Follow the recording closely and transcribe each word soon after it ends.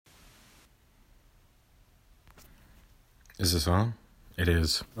Is this on? It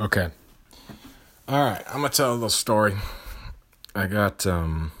is. Okay. Alright, I'm gonna tell a little story. I got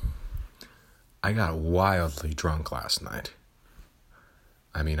wildly drunk last night.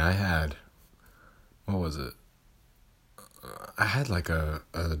 I mean, what was it? I had like a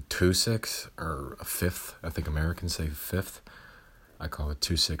 2-6 or a fifth. I think Americans say fifth. I call it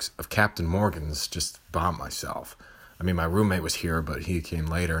 2-6 of Captain Morgan's, just by myself. I mean, my roommate was here, but he came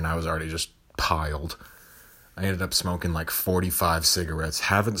later and I was already just piled. I ended up smoking like 45 cigarettes.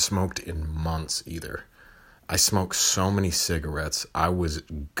 Haven't smoked in months either. I smoked so many cigarettes, I was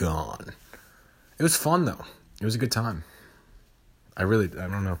gone. It was fun though. It was a good time. I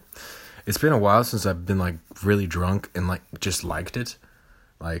don't know. It's been a while since I've been like really drunk and like just liked it.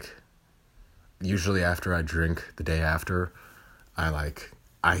 Like usually after I drink the day after, I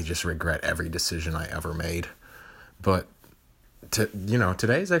just regret every decision I ever made. But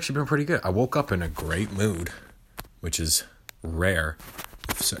today's actually been pretty good. I woke up in a great mood, which is rare.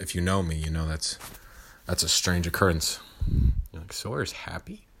 So if you know me, you know that's a strange occurrence. You're like, Sawyer's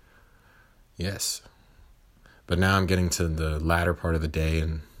happy? Yes. But now I'm getting to the latter part of the day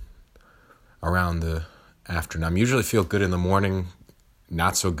and around the afternoon. I usually feel good in the morning,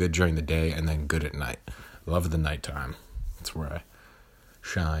 not so good during the day, and then good at night. Love the nighttime. That's where I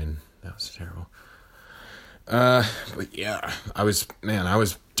shine. That was terrible. But yeah, I was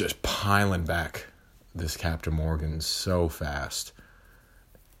just piling back this Captain Morgan so fast,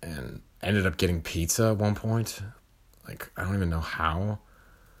 and ended up getting pizza at one point. Like, I don't even know how.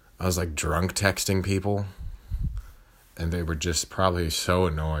 I was like drunk texting people, and they were just probably so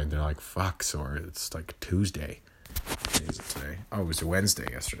annoyed. They're like, fuck, sorry, it's like Tuesday. What is it today? Oh, it was a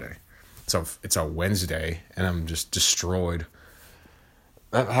Wednesday yesterday. So it's a Wednesday, and I'm just destroyed.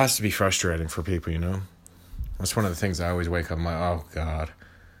 That has to be frustrating for people, you know? That's one of the things I always wake up, I'm like, oh, God.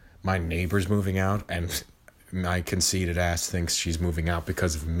 My neighbor's moving out, and my conceited ass thinks she's moving out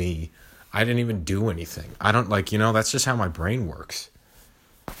because of me. I didn't even do anything. I don't, that's just how my brain works.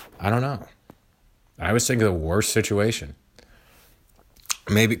 I don't know. I always think of the worst situation.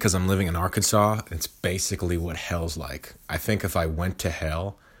 Maybe because I'm living in Arkansas, it's basically what hell's like. I think if I went to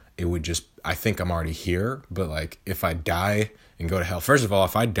hell, I think I'm already here, but like if I die and go to hell, first of all,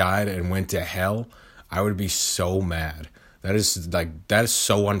 if I died and went to hell, I would be so mad. That is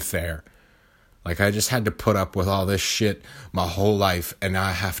so unfair. Like, I just had to put up with all this shit my whole life, and now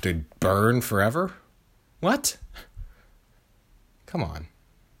I have to burn forever? What? Come on.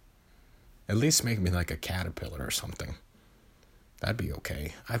 At least make me like a caterpillar or something. That'd be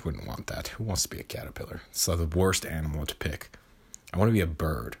okay. I wouldn't want that. Who wants to be a caterpillar? It's like the worst animal to pick. I want to be a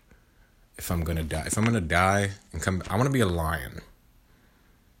bird if I'm going to die. If I'm going to die and come, I want to be a lion.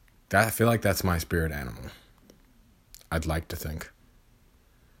 I feel like that's my spirit animal. I'd like to think.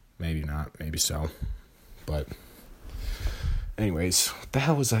 Maybe not. Maybe so. But anyways, what the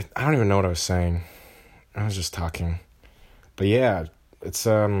hell was I? I don't even know what I was saying. I was just talking. But yeah, it's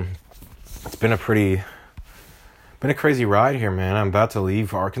been a crazy ride here, man. I'm about to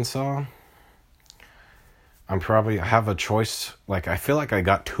leave Arkansas. I have a choice. Like, I feel like I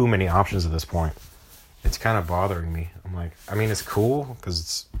got too many options at this point. It's kind of bothering me. I'm like, I mean, it's cool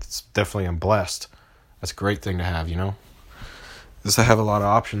because it's definitely, I'm blessed. That's a great thing to have, you know? Just I have a lot of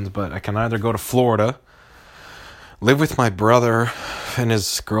options, but I can either go to Florida, live with my brother and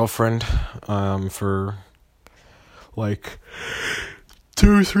his girlfriend for like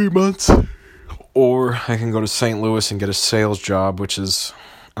 2 or 3 months, or I can go to St. Louis and get a sales job, which is,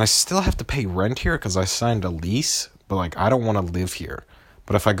 I still have to pay rent here because I signed a lease, but like I don't want to live here.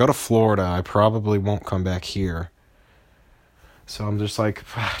 But if I go to Florida, I probably won't come back here. So I'm just like,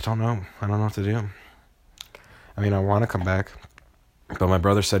 I don't know what to do. I mean, I want to come back, but my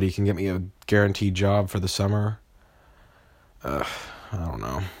brother said he can get me a guaranteed job for the summer. I don't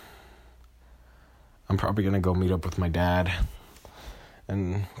know. I'm probably going to go meet up with my dad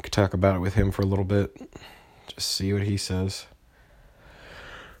and talk about it with him for a little bit. Just see what he says.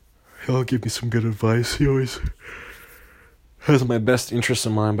 He'll give me some good advice. He always has my best interest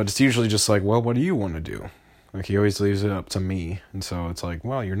in mind, but it's usually just like, well, what do you want to do? Like, he always leaves it up to me, and so it's like,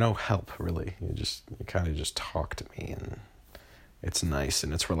 well, you're no help, really. You kind of just talk to me, and it's nice,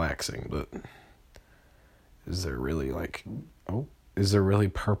 and it's relaxing, but is there really,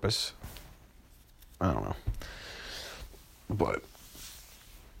 purpose? I don't know. But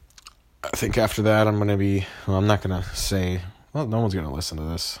I think after that, I'm not going to say, well, no one's going to listen to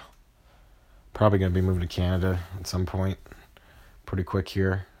this. Probably going to be moving to Canada at some point. Pretty quick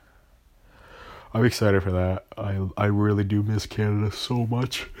here. I'm excited for that. I really do miss Canada so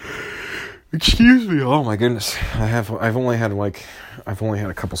much. Excuse me. Oh my goodness. I've only had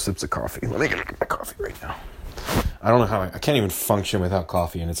a couple sips of coffee. Let me get my coffee right now. I don't know how I can't even function without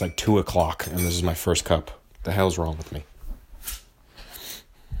coffee, and it's like 2 o'clock, and this is my first cup. The hell's wrong with me?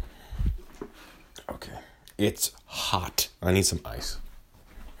 Okay. It's hot. I need some ice.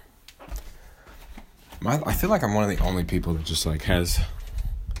 I feel like I'm one of the only people that just like has,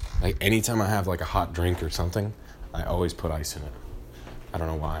 like anytime I have like a hot drink or something, I always put ice in it. I don't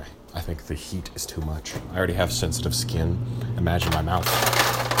know why. I think the heat is too much. I already have sensitive skin. Imagine my mouth.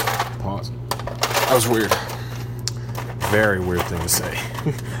 Pause. That was weird. Very weird thing to say.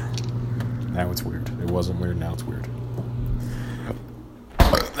 Now it's weird. It wasn't weird, now it's weird.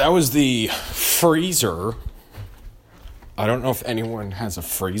 That was the freezer. I don't know if anyone has a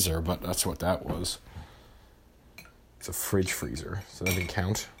freezer, but that's what that was. It's a fridge freezer. So that didn't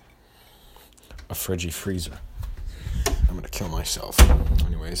count. A fridgy freezer. I'm gonna kill myself.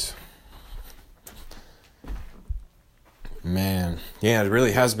 Anyways. Man. Yeah, it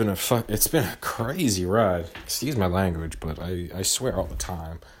really has been it's been a crazy ride. Excuse my language, but I swear all the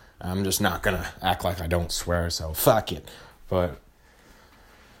time. I'm just not gonna act like I don't swear, so fuck it. But,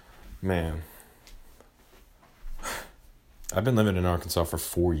 man. I've been living in Arkansas for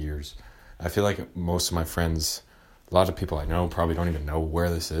 4 years. I feel like most of my friends, a lot of people I know probably don't even know where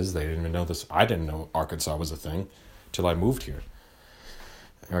this is. They didn't even know this. I didn't know Arkansas was a thing till I moved here.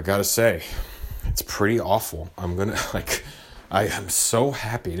 And I gotta say, it's pretty awful. I am so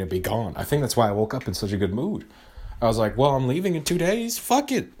happy to be gone. I think that's why I woke up in such a good mood. I was like, well, I'm leaving in 2 days.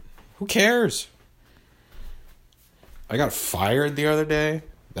 Fuck it. Who cares? I got fired the other day.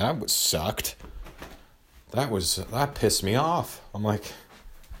 That sucked. That pissed me off. I'm like,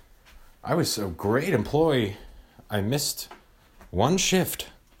 I was a great employee. I missed one shift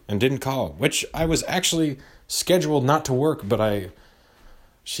and didn't call, which I was actually scheduled not to work, but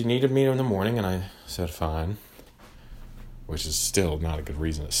she needed me in the morning, and I said fine, which is still not a good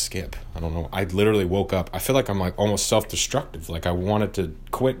reason to skip. I don't know. I literally woke up. I feel like I'm like almost self-destructive. Like I wanted to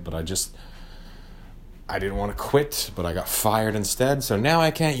quit, but I didn't want to quit, but I got fired instead. So now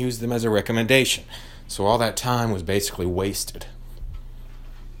I can't use them as a recommendation. So all that time was basically wasted.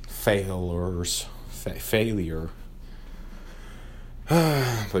 Failure.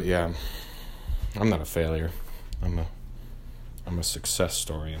 But yeah, I'm not a failure. I'm a success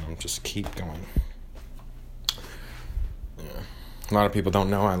story, and I'm just keep going. Yeah. A lot of people don't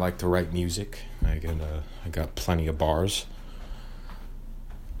know I like to write music. I got plenty of bars.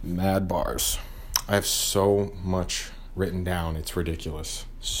 Mad bars. I have so much written down, it's ridiculous.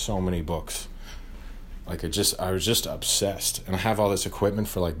 So many books. Like I was just obsessed. And I have all this equipment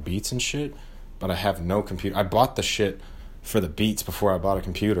for like beats and shit, but I have no computer. I bought the shit for the beats before I bought a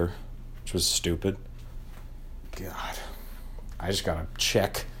computer, which was stupid. God. I just got a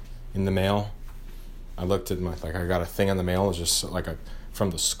check in the mail. I looked at I got a thing in the mail. It's just like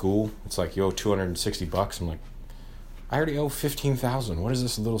from the school. It's like, you owe $260. I'm like, I already owe $15,000. What is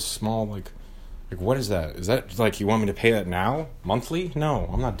this little small, like what is that? Is that like, you want me to pay that now? Monthly? No,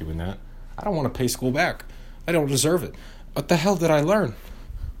 I'm not doing that. I don't want to pay school back. I don't deserve it. What the hell did I learn?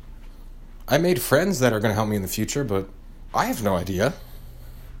 I made friends that are going to help me in the future, but I have no idea.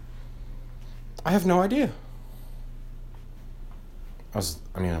 I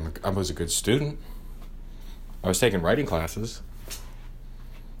was a good student. I was taking writing classes,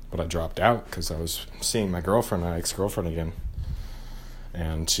 but I dropped out because I was seeing my ex-girlfriend again.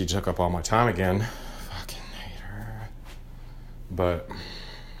 And she took up all my time again. Fucking hate her. But,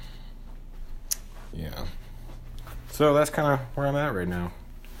 yeah. So that's kind of where I'm at right now.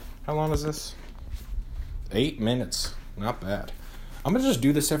 How long is this? 8 minutes. Not bad. I'm going to just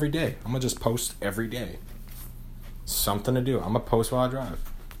do this every day. I'm going to just post every day. Something to do. I'm going to post while I drive.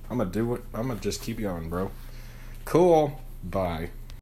 I'm going to just keep going, bro. Cool. Bye.